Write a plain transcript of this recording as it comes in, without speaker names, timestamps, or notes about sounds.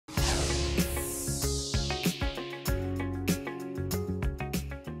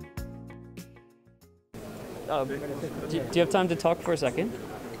Do you have time to talk for a second?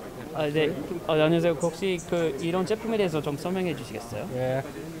 네. 안녕하세요. 혹시 이런 제품에 대해서 좀 설명해 주시겠어요? Yeah.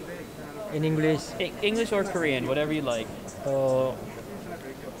 In English. English or Korean, whatever you like.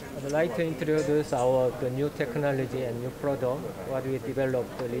 I'd like to introduce the new technology and new product what we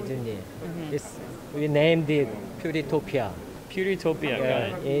developed recently. We named it 퓨리토피아. 퓨리토피아.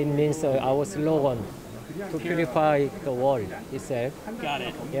 Got it. It means our slogan to purify the world itself. Got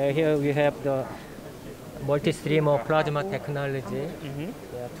it. Yeah, here we have the multi-stream of plasma technology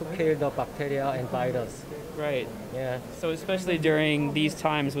to kill the bacteria and virus. Right. Yeah. So especially during these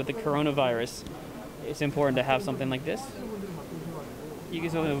times with the coronavirus, it's important to have something like this.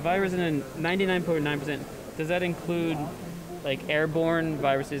 So the virus in 99.9%, does that include like airborne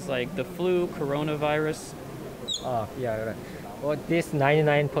viruses like the flu, coronavirus? Yeah, right. Well, this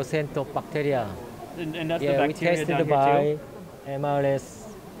 99% of bacteria. And that's the we bacteria tested down by here too? MLS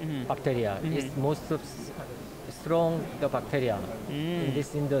bacteria. It's most strong the bacteria in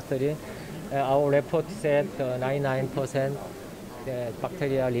this industry. Our report said 99%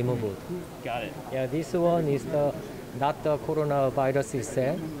 bacteria removed. Got it. Yeah, this one is not the coronavirus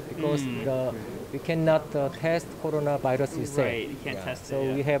itself because we cannot test coronavirus itself. Right, you can't test it. So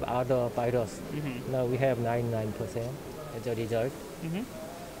we have other virus. Now we have 99% as a result.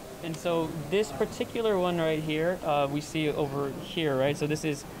 And so this particular one right here, we see over here, right? So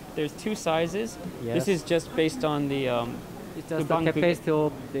there's two sizes. Yes. This is just based on the it's just the capacity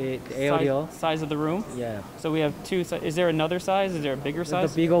of the area. Size of the room. Yeah. So we have two. Is there another size? Is there a bigger size?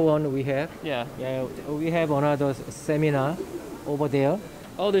 The bigger one we have. Yeah. Yeah. We have another seminar over there.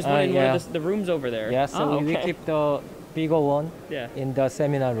 Oh, there's one in one of the rooms over there. Yeah. So we keep the bigger one in the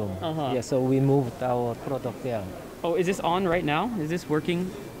seminar room. Yeah. So we moved our product there. Oh, is this on right now? Is this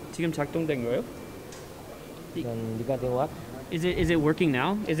working? 지금 작동된 거예요? Regarding what? Is it working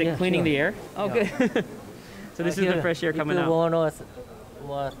now? Is it cleaning the air? Oh, good. So this is the fresh air coming out. If you want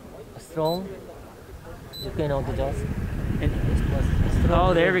more strong, you can adjust.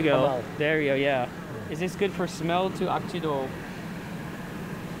 Oh, there we go. There we go. Yeah. Is this good for smell too? 악취도.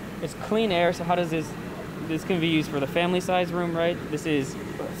 It's clean air. So how does this can be used for the family size room, right? This is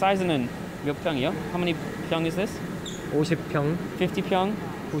size는 몇 평이요? How many 평 is this? 50평, 50평,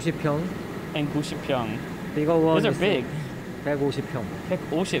 90평, and 90평. Bigger one. Those are big. 150평.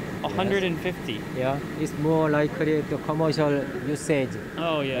 150, 150. Yeah, it's more likely the commercial usage.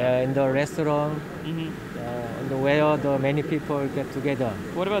 Oh yeah. In the restaurant, and where the many people get together.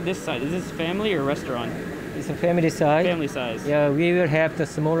 What about this side? Is this family or restaurant? It's a family size. Family size. Yeah, we will have the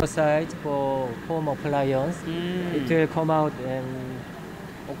smaller size for home appliance. It will come out in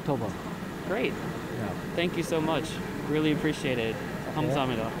October. Great. Yeah. Thank you so much. Really appreciate it.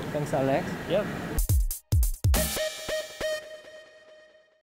 감사합니다. Thanks, Alex. Yep.